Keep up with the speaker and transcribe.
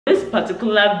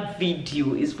particular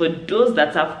video is for those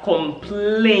that have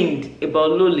complained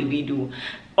about low libido.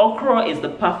 Okra is the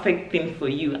perfect thing for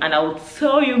you, and I will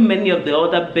tell you many of the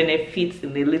other benefits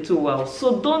in a little while,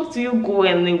 so don't you go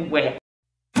anywhere.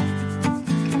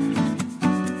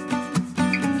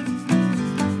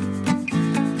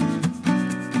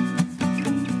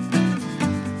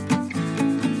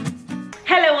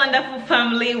 Hello wonderful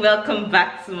family, welcome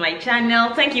back to my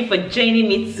channel. Thank you for joining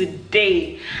me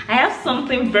today. I have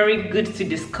something very good to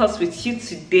discuss with you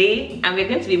today, and we're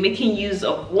going to be making use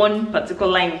of one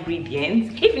particular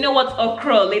ingredient. If you know what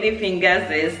okra lady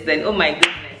fingers is, then oh my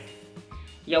goodness,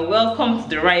 you're welcome to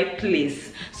the right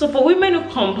place. So for women who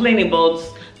complain about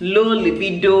low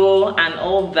libido and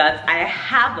all that, I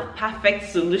have a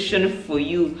perfect solution for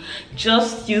you,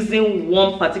 just using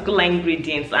one particular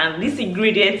ingredient. And this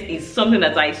ingredient is something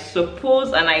that I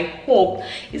suppose and I hope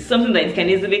is something that can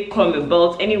easily come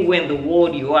about anywhere in the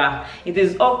world you are. It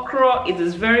is okra. It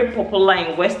is very popular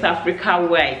in West Africa,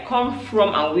 where I come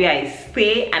from and where I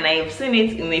stay, and I have seen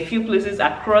it in a few places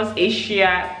across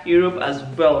Asia, Europe as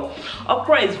well.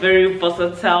 Okra is very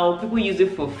versatile. People use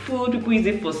it for food, people use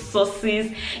it for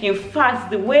sauces. In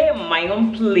fact, in my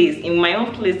own place,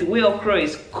 the way okra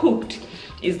is cooked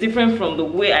is different from the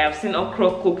way I have seen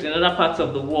okra cooked in other parts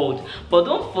of the world. But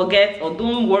don't forget, or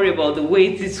don't worry about the way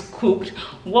it is cooked.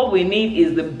 What we need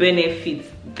is the benefits.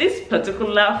 This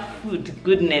particular food,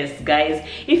 goodness guys,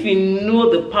 if you know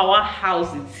the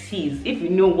powerhouse it is, if you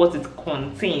know what it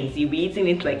contains, you'll be eating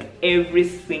it like every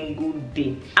single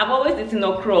day. I've always eaten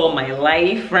okra all my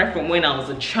life, right from when I was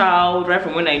a child, right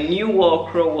from when I knew what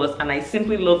okra was, and I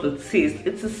simply love the taste.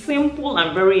 It's a simple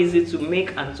and very easy to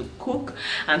make and to cook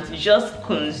and to just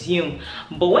consume.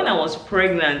 But when I was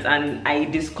pregnant and I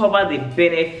discovered the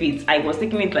benefits, I was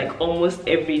taking it like almost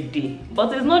every day.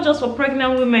 But it's not just for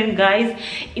pregnant women, guys.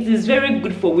 It is very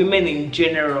good for women in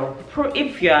general.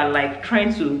 If you are like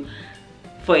trying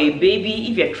for a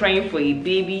baby, if you're trying for a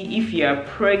baby, if you are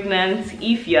pregnant,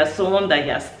 if you are someone that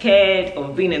you're scared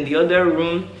of being in the other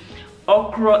room,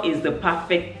 okra is the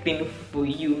perfect thing for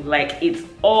you. Like, it's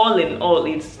all in all,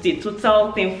 it's the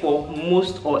total thing for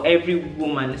most or every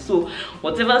woman. So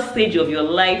whatever stage of your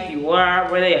life you are,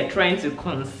 whether you're trying to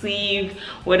conceive,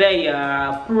 whether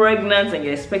you're pregnant and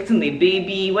you're expecting a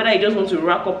baby, whether you just want to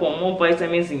rack up on more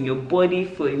vitamins in your body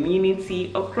for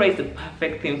immunity, okra is the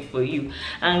perfect thing for you.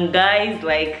 And guys,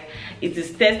 like, it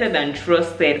is tested and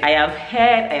trusted. I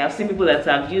have seen people that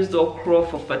have used okra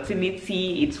for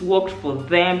fertility, it's worked for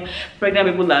them. Pregnant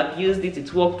people have used it,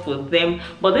 it's worked for them.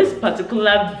 But this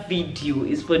particular video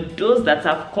is for those that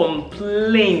have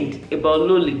complained about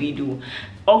low libido.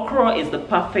 Okra is the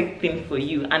perfect thing for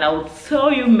you, and I will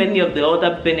tell you many of the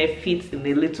other benefits in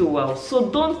a little while,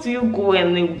 so don't you go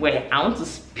anywhere. I want to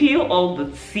spill all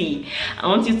the tea. I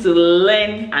want you to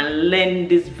learn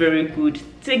this very good.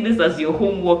 Take this as your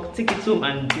homework, take it home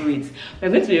and do it. We're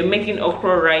going to be making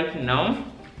okra right now,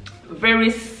 very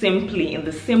simply, in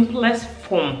the simplest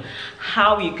form,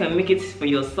 how you can make it for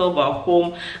yourself at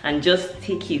home and just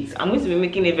take it. I'm going to be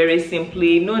making it very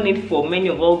simply. No need for many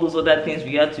of all those other things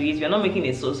we have to eat. We're not making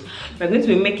a sauce. We're going to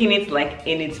be making it like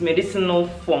in its medicinal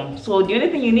form. So the only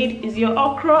thing you need is your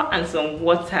okra and some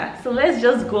water. So let's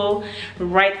just go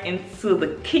right into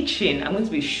the kitchen. I'm going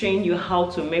to be showing you how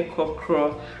to make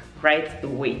okra right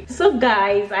away. So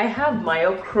guys, I have my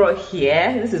okra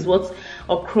here. This is what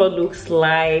okra looks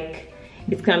like.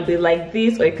 It can be like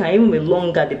this, or it can even be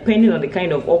longer depending on the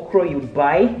kind of okra you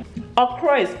buy.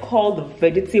 Okra is called the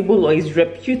vegetable, or is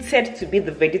reputed to be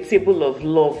the vegetable of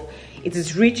love. It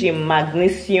is rich in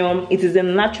magnesium. It is a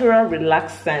natural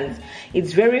relaxant.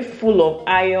 It's very full of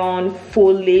iron,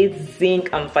 folate, zinc,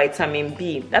 and vitamin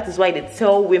B. That is why they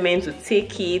tell women to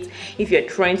take it if you're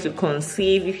trying to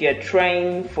conceive, if you're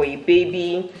trying for a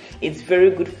baby. It's very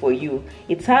good for you.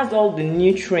 It has all the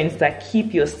nutrients that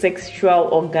keep your sexual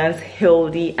organs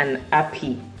healthy and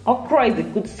happy. Okra is a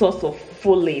good source of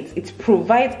folate. It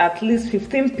provides at least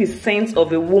 15%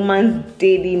 of a woman's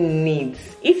daily needs.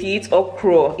 If you eat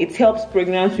okra, it helps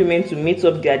pregnant women to meet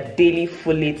up their daily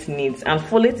folate needs. And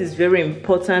folate is very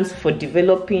important for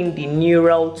developing the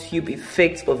neural tube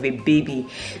effect of a baby.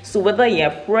 So whether you're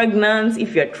pregnant,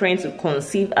 if you're trying to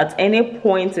conceive at any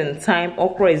point in time,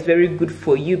 okra is very good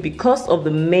for you because of the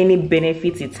many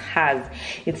benefits it has.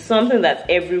 It's something that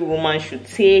every woman should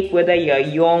take, whether you're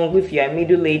young, if you're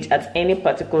middle-aged, at any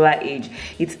particular age.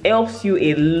 It helps you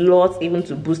a lot, even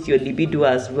to boost your libido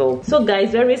as well. So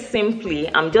guys, very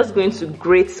simply, I'm just going to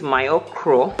grate my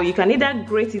okra. So you can either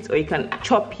grate it or you can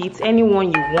chop it, any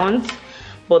one you want.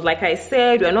 But like I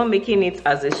said, we're not making it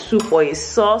as a soup or a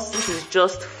sauce. This is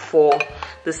just for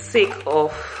the sake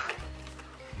of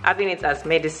having it as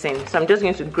medicine. So I'm just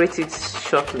going to grate it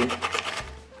shortly.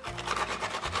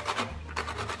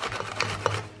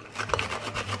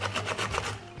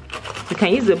 You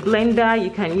can use a blender,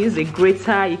 you can use a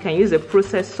grater, you can use a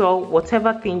processor,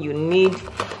 whatever thing you need,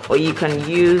 or you can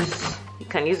use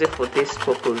it for this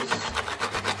purpose.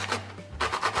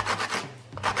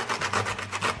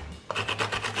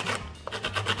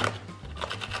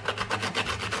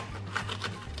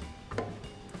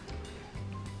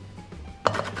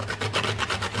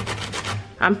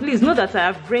 And please know that I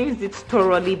have rinsed it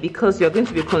thoroughly because you're going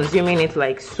to be consuming it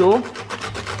like so.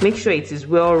 Make sure it is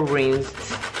well rinsed.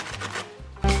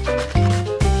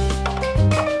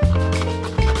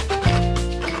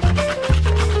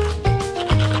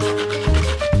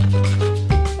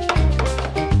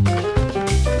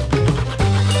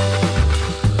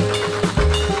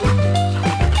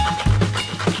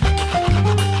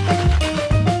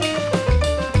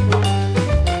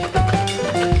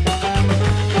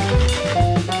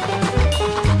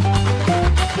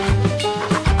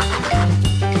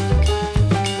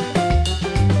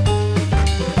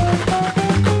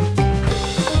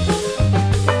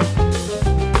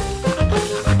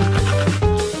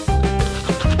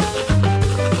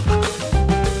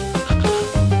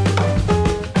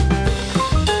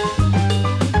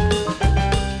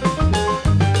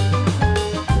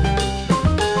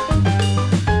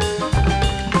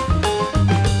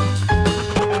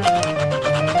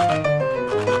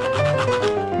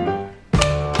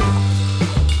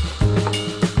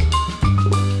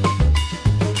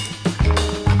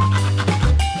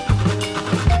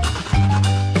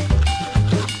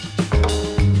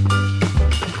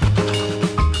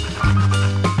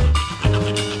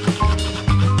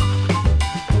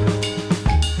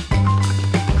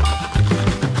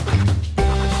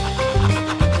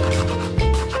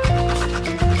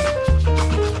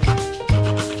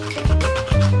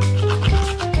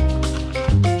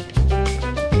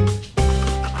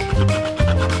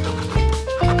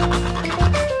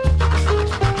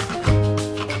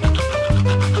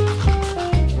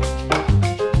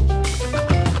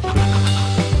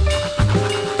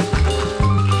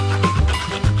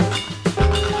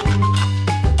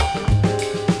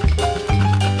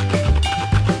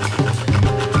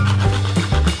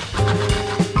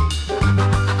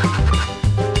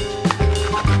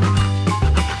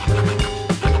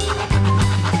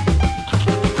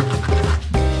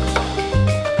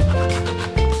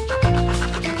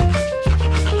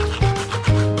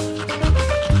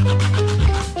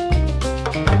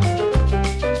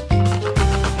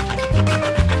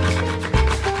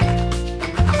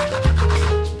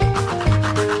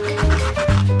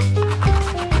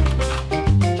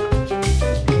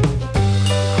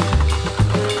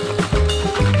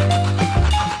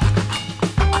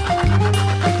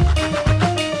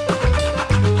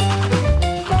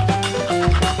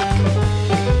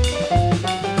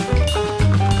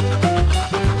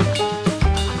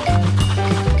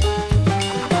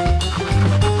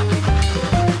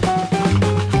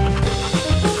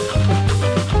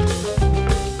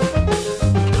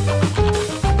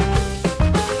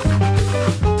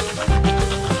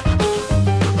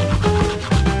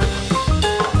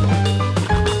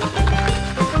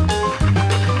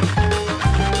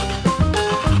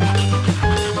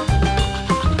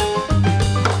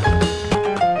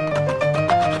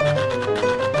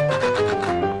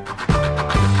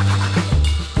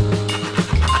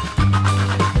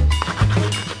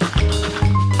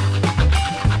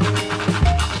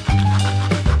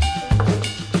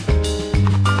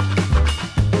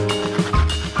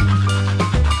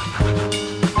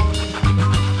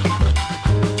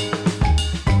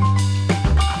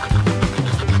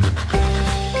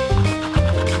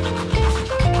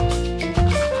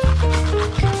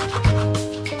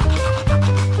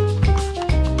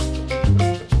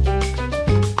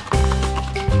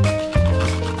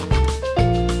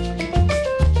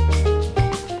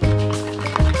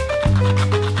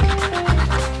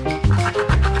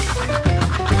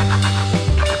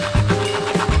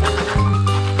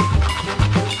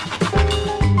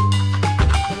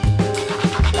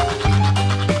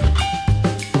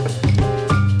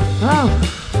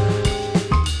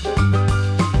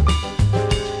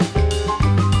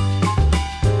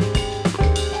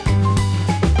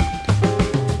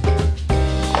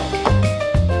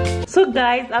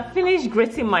 Guys, I've finished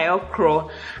grating my okra.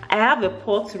 I have a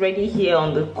pot ready here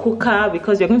on the cooker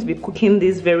because you're going to be cooking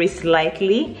this very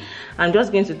slightly. I'm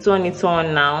just going to turn it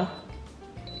on now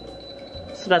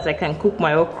so that I can cook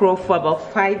my okra for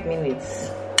about 5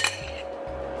 minutes.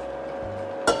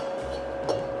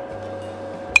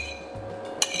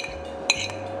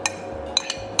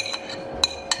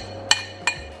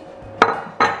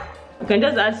 can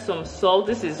just add some salt.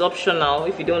 This is optional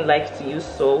if you don't like to use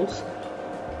salt.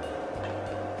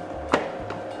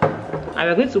 And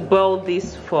we're going to boil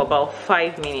this for about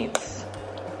 5 minutes.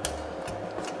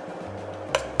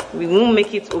 We won't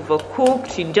make it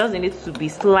overcooked. You just need it to be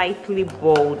slightly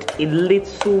boiled a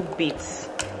little bit.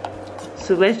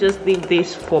 So let's just leave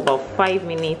this for about 5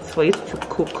 minutes for it to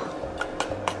cook.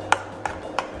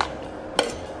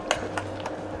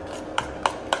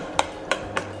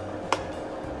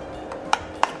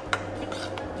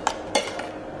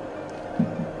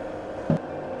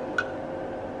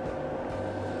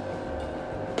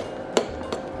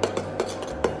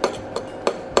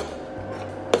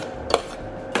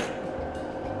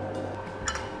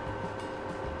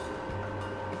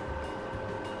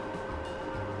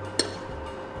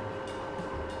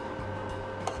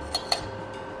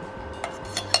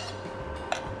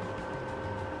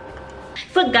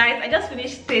 So guys, I just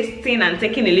finished tasting and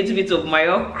taking a little bit of my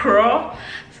okra.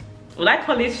 Would I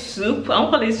call it soup? I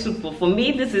don't call it soup, but for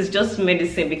me this is just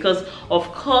medicine, because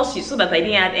of course you saw that I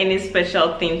didn't add any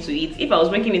special thing to it. If I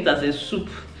was making it as a soup,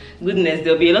 goodness,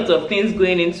 there'll be a lot of things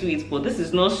going into it, but this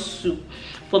is not soup.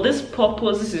 For this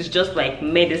purpose, this is just like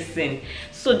medicine.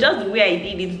 So just the way I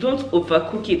did it, don't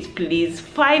overcook it please.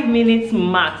 5 minutes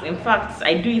max. In fact,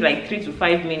 I do it like 3 to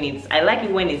 5 minutes. I like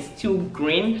it when it's still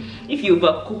green. If you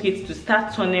overcook it to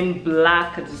start turning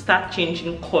black, to start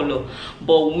changing color,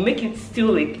 but make it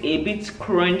still like a bit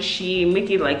crunchy,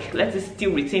 make it like, let it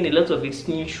still retain a lot of its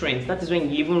nutrients. That is when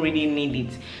you even really need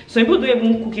it. Some people don't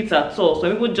even cook it at all.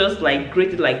 Some people just like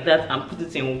grate it like that and put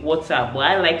it in water, but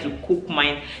I like to cook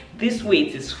mine this way.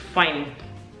 It is fine.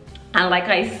 And like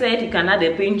I said, you can add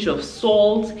a pinch of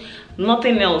salt,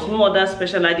 nothing else, no other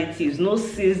special additives, no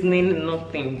seasoning,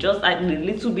 nothing. Just add a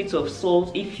little bit of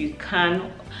salt if you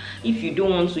can. If you don't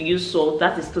want to use salt,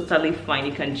 that is totally fine.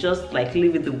 You can just like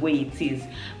leave it the way it is.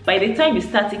 By the time you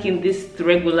start taking this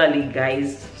regularly,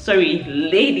 guys, sorry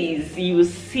ladies, you will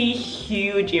see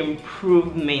huge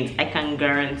improvement. I can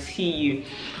guarantee you.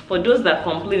 For those that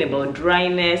complain about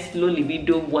dryness, low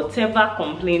libido, whatever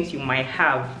complaints you might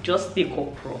have, just take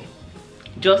okra.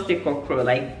 Just take okra,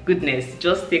 like goodness,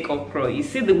 just take okra. You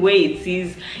see the way it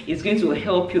is, it's going to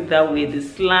help you that way. The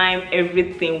slime,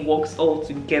 everything works all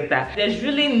together. There's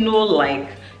really no like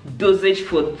dosage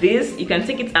for this. You can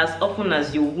take it as often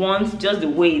as you want, just the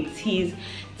way it is.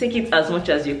 Take it as much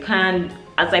as you can.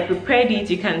 As I prepared it,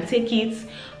 you can take it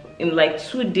in like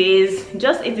 2 days.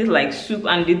 Just eat it like soup,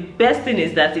 and the best thing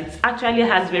is that it actually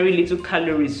has very little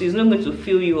calories, so it's not going to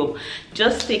fill you up.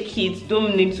 Just take it,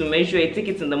 don't need to measure it. Take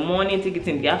it in the morning, take it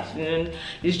in the afternoon.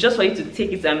 It's just for you to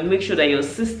take it and make sure that your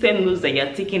system knows that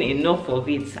you're taking enough of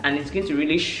it, and it's going to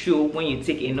really show when you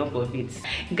take enough of it.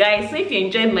 Guys, so if you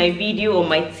enjoyed my video or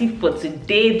my tip for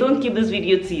today, don't keep this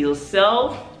video to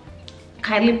yourself.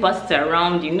 Kindly pass it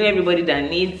around. You know everybody that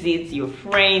needs it, your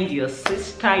friend, your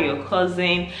sister, your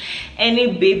cousin,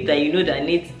 any babe that you know that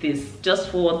needs this. Just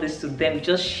forward this to them,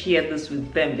 just share this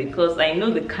with them, because I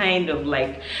know the kind of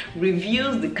like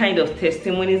reviews, the kind of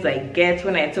testimonies I get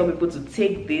when I tell people to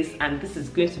take this, and this is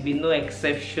going to be no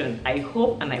exception. I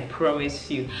hope and I promise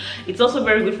you. It's also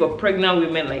very good for pregnant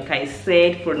women, like I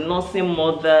said, for nursing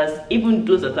mothers, even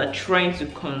those that are trying to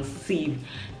conceive.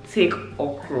 Take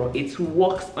okra, it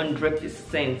works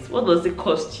 100%. What does it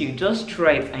cost you? Just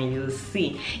try it and you'll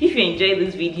see. If you enjoyed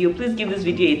this video, please give this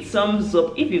video a thumbs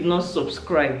up. If you've not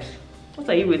subscribed, what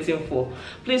are you waiting for?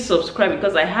 Please subscribe,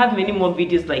 because I have many more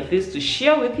videos like this to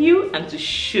share with you and to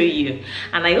show you.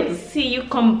 And I hope to see you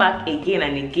come back again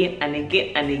and again and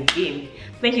again and again.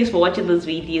 Thank you for watching this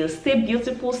video. Stay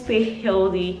beautiful, stay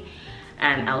healthy,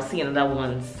 and I'll see you in other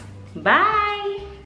ones. Bye.